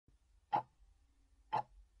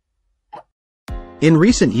In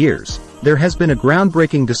recent years, there has been a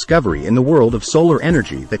groundbreaking discovery in the world of solar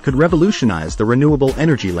energy that could revolutionize the renewable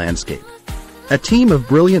energy landscape. A team of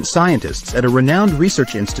brilliant scientists at a renowned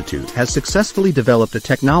research institute has successfully developed a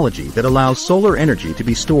technology that allows solar energy to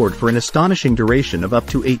be stored for an astonishing duration of up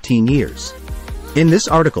to 18 years. In this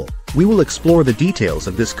article, we will explore the details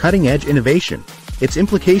of this cutting-edge innovation, its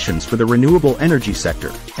implications for the renewable energy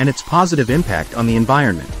sector, and its positive impact on the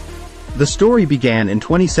environment. The story began in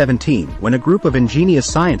 2017 when a group of ingenious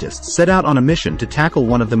scientists set out on a mission to tackle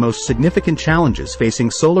one of the most significant challenges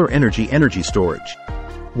facing solar energy storage.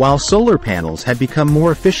 While solar panels had become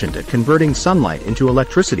more efficient at converting sunlight into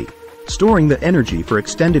electricity, storing the energy for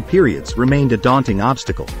extended periods remained a daunting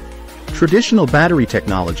obstacle. Traditional battery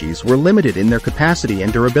technologies were limited in their capacity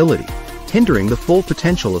and durability, hindering the full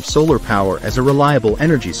potential of solar power as a reliable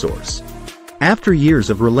energy source. After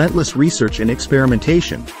years of relentless research and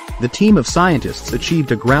experimentation, the team of scientists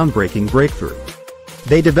achieved a groundbreaking breakthrough.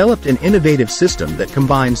 They developed an innovative system that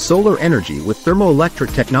combines solar energy with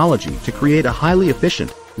thermoelectric technology to create a highly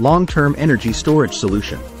efficient, long-term energy storage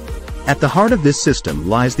solution. At the heart of this system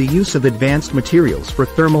lies the use of advanced materials for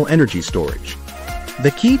thermal energy storage.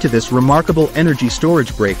 The key to this remarkable energy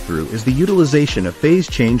storage breakthrough is the utilization of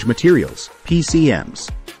phase-change materials,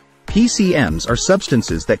 PCMs. PCMs are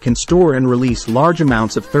substances that can store and release large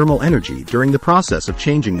amounts of thermal energy during the process of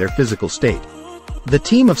changing their physical state. The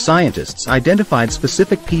team of scientists identified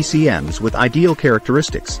specific PCMs with ideal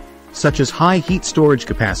characteristics, such as high heat storage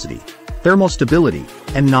capacity, thermal stability,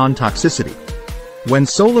 and non-toxicity. When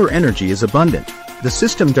solar energy is abundant, the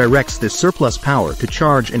system directs this surplus power to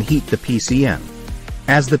charge and heat the PCM.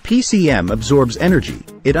 As the PCM absorbs energy,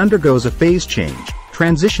 it undergoes a phase change,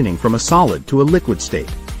 transitioning from a solid to a liquid state.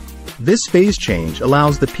 This phase change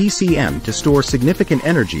allows the PCM to store significant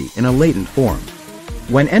energy in a latent form.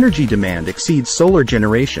 When energy demand exceeds solar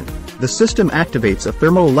generation, the system activates a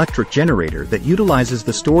thermoelectric generator that utilizes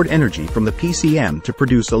the stored energy from the PCM to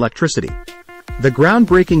produce electricity. The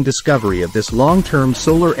groundbreaking discovery of this long-term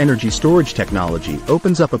solar energy storage technology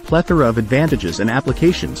opens up a plethora of advantages and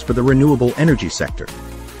applications for the renewable energy sector.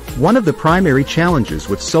 One of the primary challenges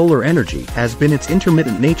with solar energy has been its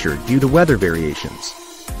intermittent nature due to weather variations.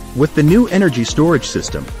 With the new energy storage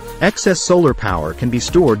system, excess solar power can be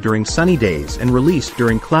stored during sunny days and released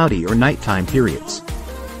during cloudy or nighttime periods.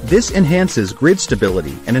 This enhances grid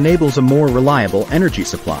stability and enables a more reliable energy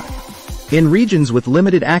supply. In regions with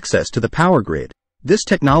limited access to the power grid, this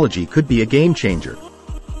technology could be a game changer.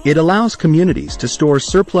 It allows communities to store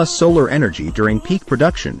surplus solar energy during peak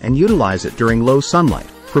production and utilize it during low sunlight,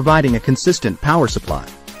 providing a consistent power supply.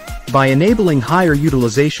 By enabling higher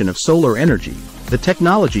utilization of solar energy, the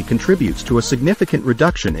technology contributes to a significant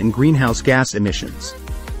reduction in greenhouse gas emissions.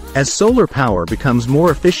 As solar power becomes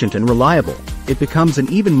more efficient and reliable, it becomes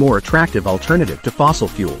an even more attractive alternative to fossil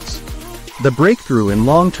fuels. The breakthrough in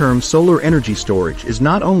long-term solar energy storage is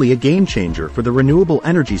not only a game changer for the renewable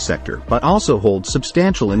energy sector but also holds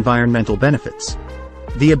substantial environmental benefits.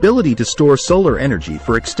 The ability to store solar energy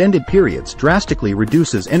for extended periods drastically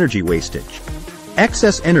reduces energy wastage.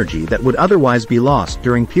 Excess energy that would otherwise be lost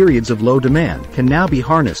during periods of low demand can now be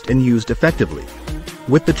harnessed and used effectively.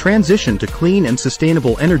 With the transition to clean and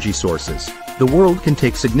sustainable energy sources, the world can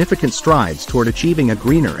take significant strides toward achieving a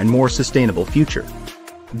greener and more sustainable future.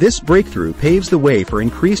 This breakthrough paves the way for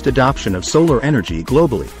increased adoption of solar energy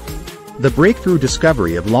globally. The breakthrough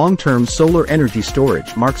discovery of long-term solar energy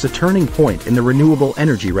storage marks a turning point in the renewable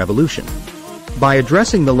energy revolution. By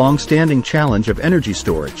addressing the long-standing challenge of energy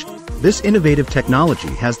storage, this innovative technology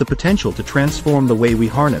has the potential to transform the way we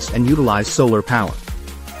harness and utilize solar power.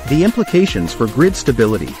 The implications for grid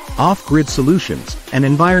stability, off-grid solutions, and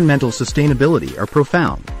environmental sustainability are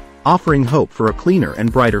profound, offering hope for a cleaner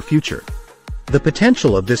and brighter future. The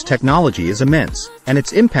potential of this technology is immense, and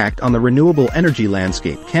its impact on the renewable energy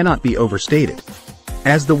landscape cannot be overstated.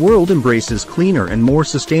 As the world embraces cleaner and more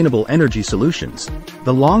sustainable energy solutions,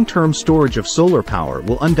 the long-term storage of solar power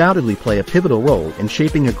will undoubtedly play a pivotal role in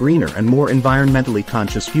shaping a greener and more environmentally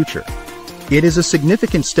conscious future. It is a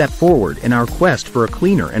significant step forward in our quest for a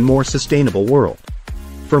cleaner and more sustainable world.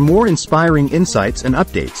 For more inspiring insights and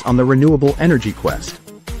updates on the renewable energy quest,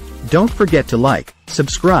 don't forget to like,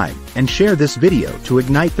 subscribe, and share this video to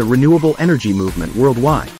ignite the renewable energy movement worldwide.